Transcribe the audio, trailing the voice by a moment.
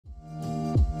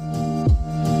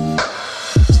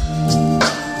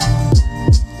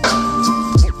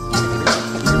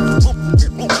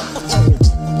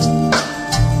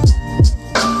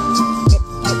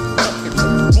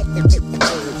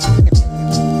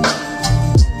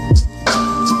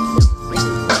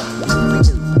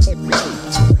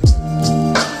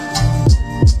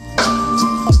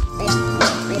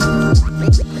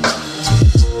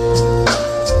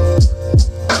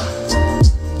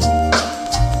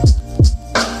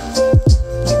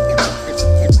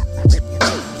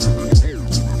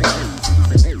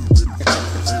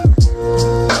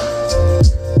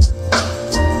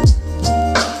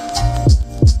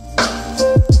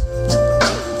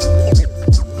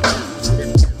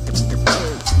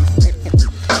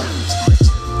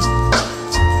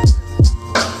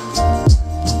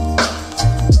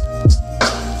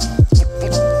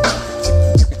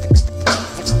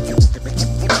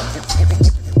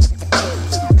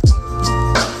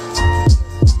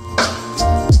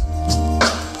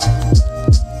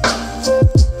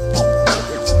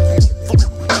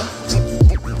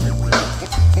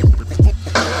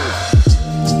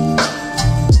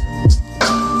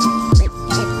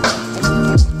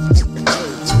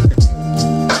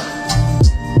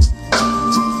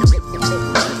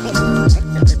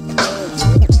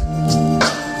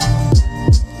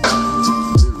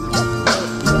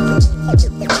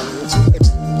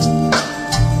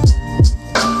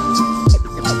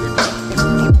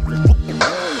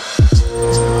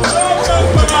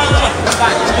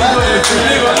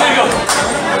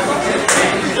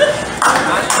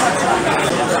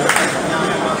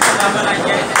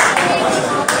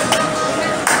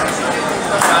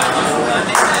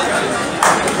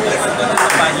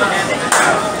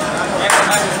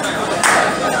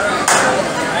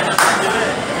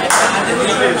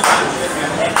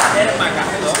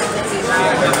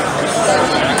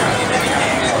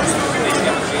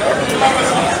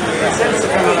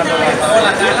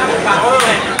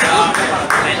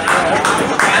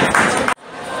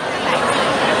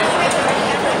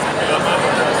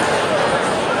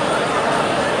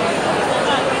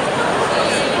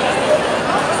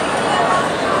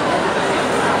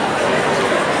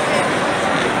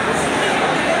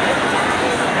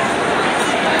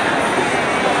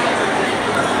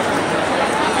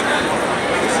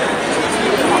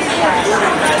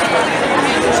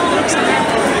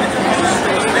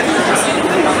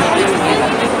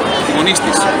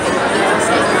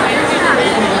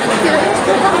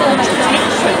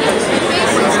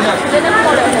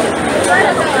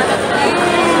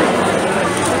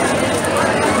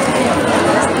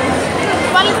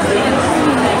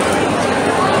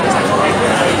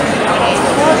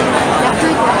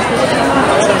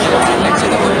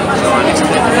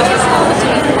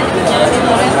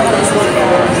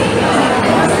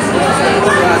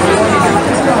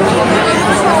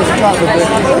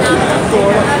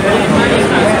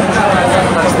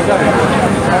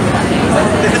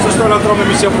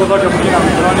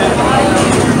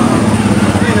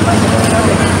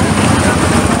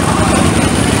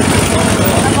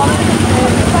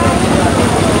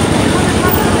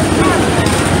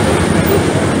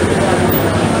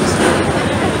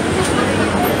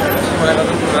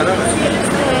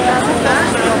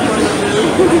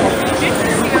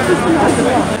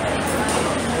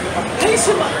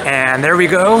And there we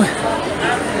go.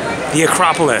 The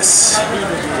Acropolis.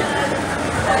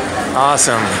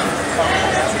 Awesome.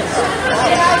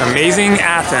 Amazing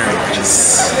Athens.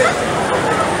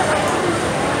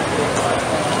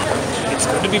 It's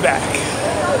good to be back.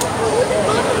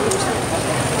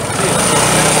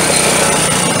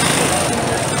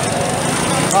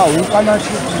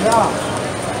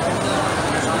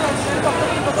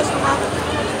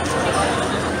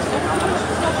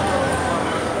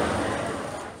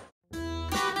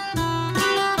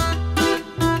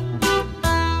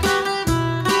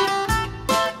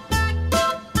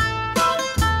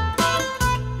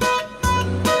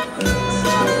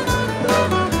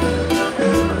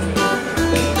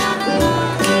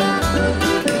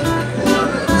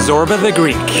 Zorba the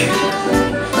Greek.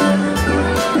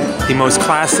 The most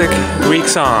classic Greek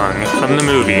song from the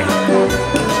movie.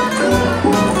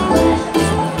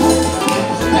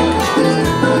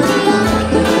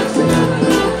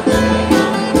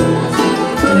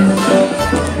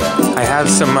 I have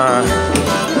some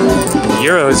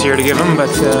euros here to give him,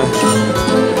 but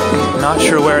not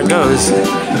sure where it goes.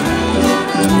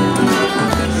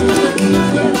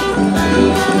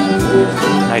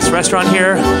 Nice restaurant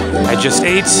here. I just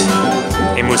ate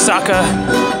a moussaka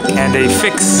and a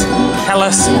fix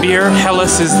Hellas beer.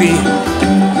 Hellas is the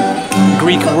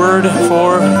Greek word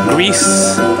for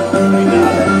Greece.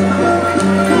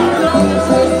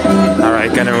 All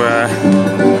right, gonna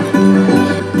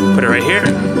put it right here.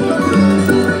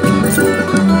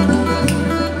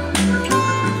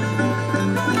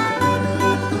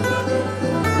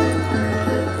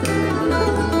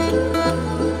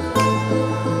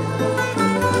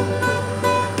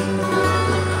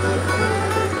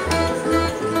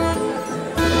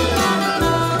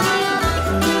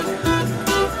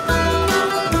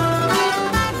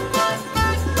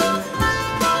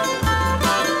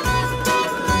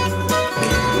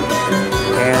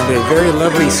 A very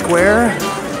lovely square.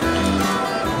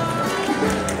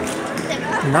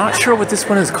 Not sure what this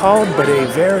one is called, but a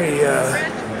very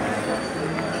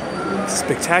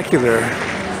spectacular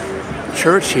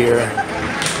church here.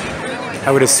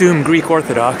 I would assume Greek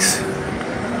Orthodox.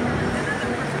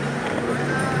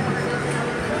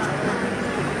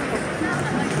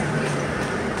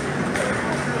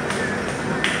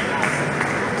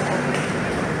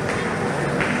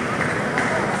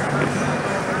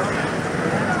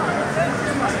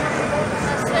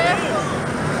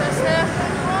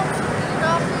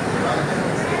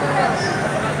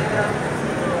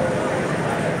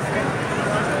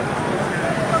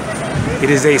 It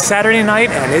is a Saturday night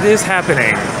and it is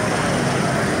happening.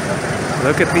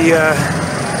 Look at the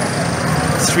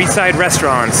street side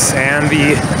restaurants and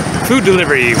the food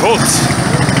delivery, Volt.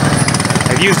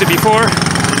 I've used it before.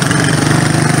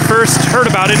 First heard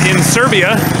about it in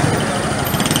Serbia.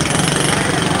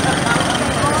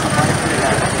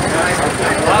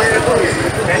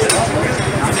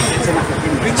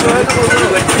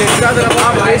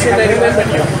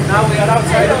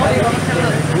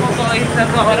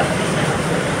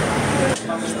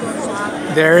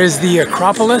 There is the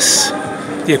Acropolis.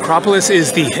 The Acropolis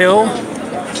is the hill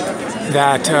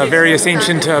that various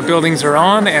ancient buildings are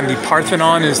on, and the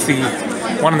Parthenon is the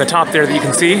one on the top there that you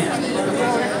can see.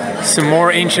 Some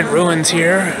more ancient ruins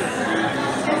here.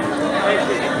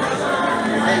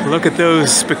 Look at those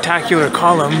spectacular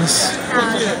columns.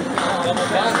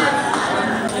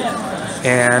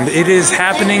 And it is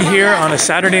happening here on a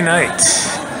Saturday night.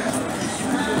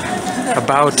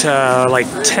 About like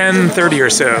 10:30 or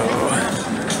so.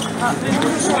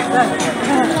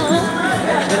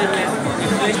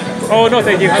 Oh no,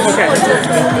 thank you. I'm okay.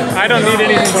 I don't need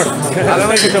anything more.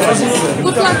 Thank you so much.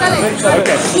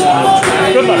 Okay.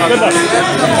 Good luck. Good luck.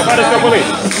 Ευχαριστώ πολύ.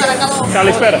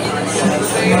 Καλησπέρα.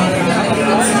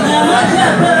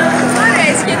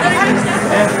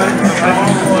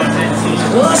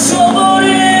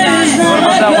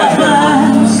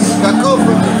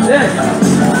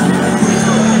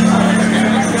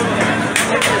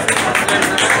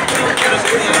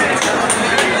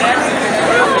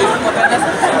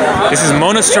 This is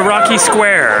Monastiraki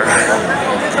Square.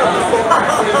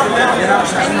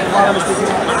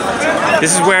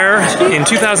 This is where, in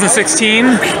 2016,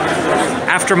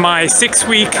 after my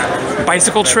 6-week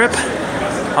bicycle trip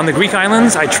on the Greek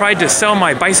islands, I tried to sell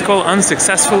my bicycle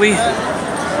unsuccessfully.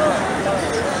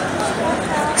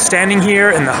 Standing here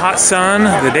in the hot sun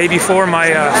the day before my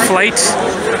flight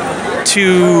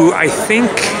to, I think,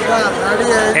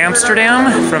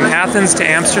 Amsterdam, from Athens to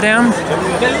Amsterdam.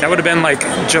 That would have been like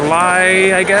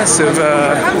July, I guess, of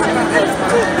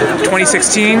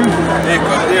 2016.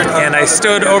 And I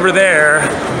stood over there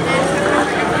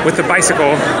with the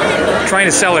bicycle, trying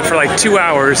to sell it for like 2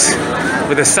 hours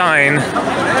with a sign,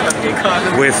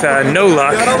 with no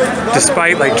luck,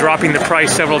 despite like dropping the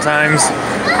price several times,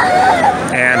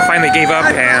 and finally gave up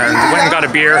and went and got a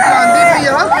beer.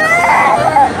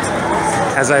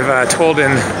 As I've told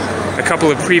in a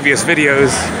couple of previous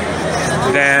videos,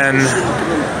 then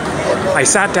I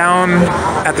sat down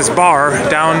at this bar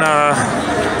down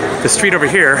the street over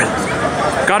here,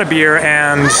 got a beer,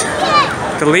 and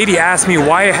the lady asked me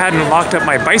why I hadn't locked up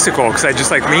my bicycle, because I just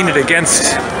like leaned it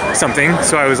against something.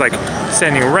 So I was like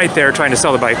standing right there trying to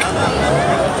sell the bike.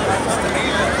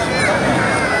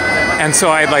 And so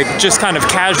I like just kind of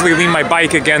casually leaned my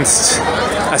bike against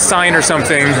a sign or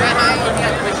something,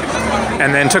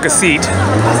 and then took a seat.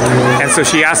 And so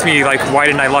she asked me like, why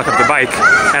didn't I lock up the bike?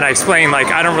 And I explained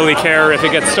like, I don't really care if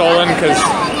it gets stolen because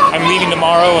I'm leaving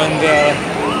tomorrow and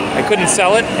I couldn't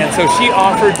sell it. And so she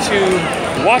offered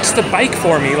to watch the bike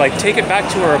for me, like take it back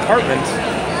to her apartment,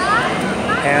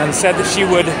 and said that she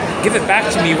would give it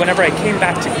back to me whenever I came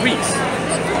back to Greece.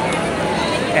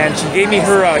 And she gave me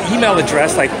her email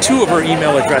address, like 2 of her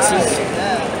email addresses.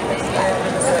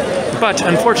 But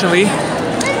unfortunately,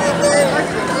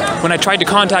 when I tried to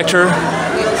contact her,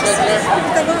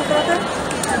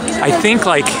 I think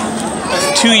like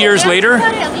 2 years later,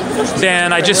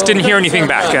 then I just didn't hear anything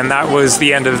back, and that was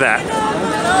the end of that.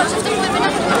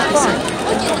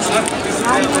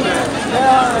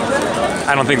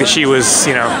 I don't think that she was,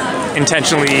 you know,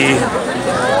 intentionally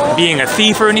being a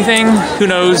thief or anything. Who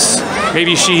knows?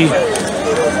 Maybe she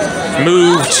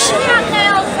moved,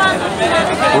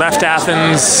 left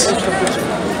Athens,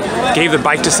 gave the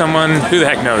bike to someone. Who the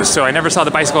heck knows? So I never saw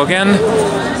the bicycle again.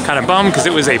 Kind of bummed, because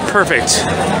it was a perfect,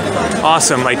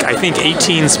 awesome, like I think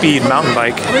 18-speed mountain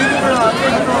bike.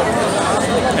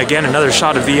 Again, another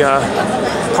shot of the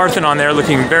Parthenon there,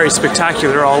 looking very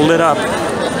spectacular, all lit up.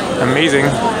 Amazing.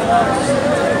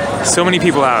 So many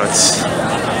people out.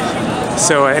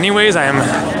 So anyways, I am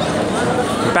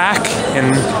back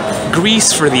in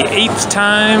Greece for the 8th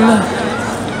time.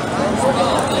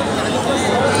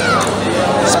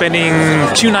 Spending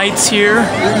 2 nights here,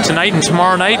 tonight and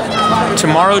tomorrow night.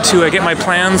 Tomorrow to get my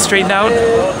plans straightened out,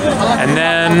 and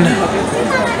then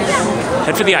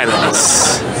head for the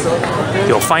islands.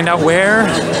 You'll find out where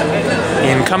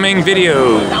in coming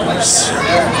videos.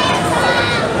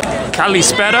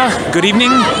 Kalispera, good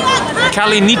evening.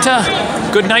 Kalinita,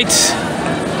 good night.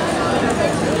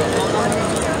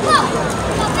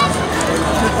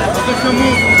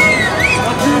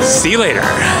 See you later.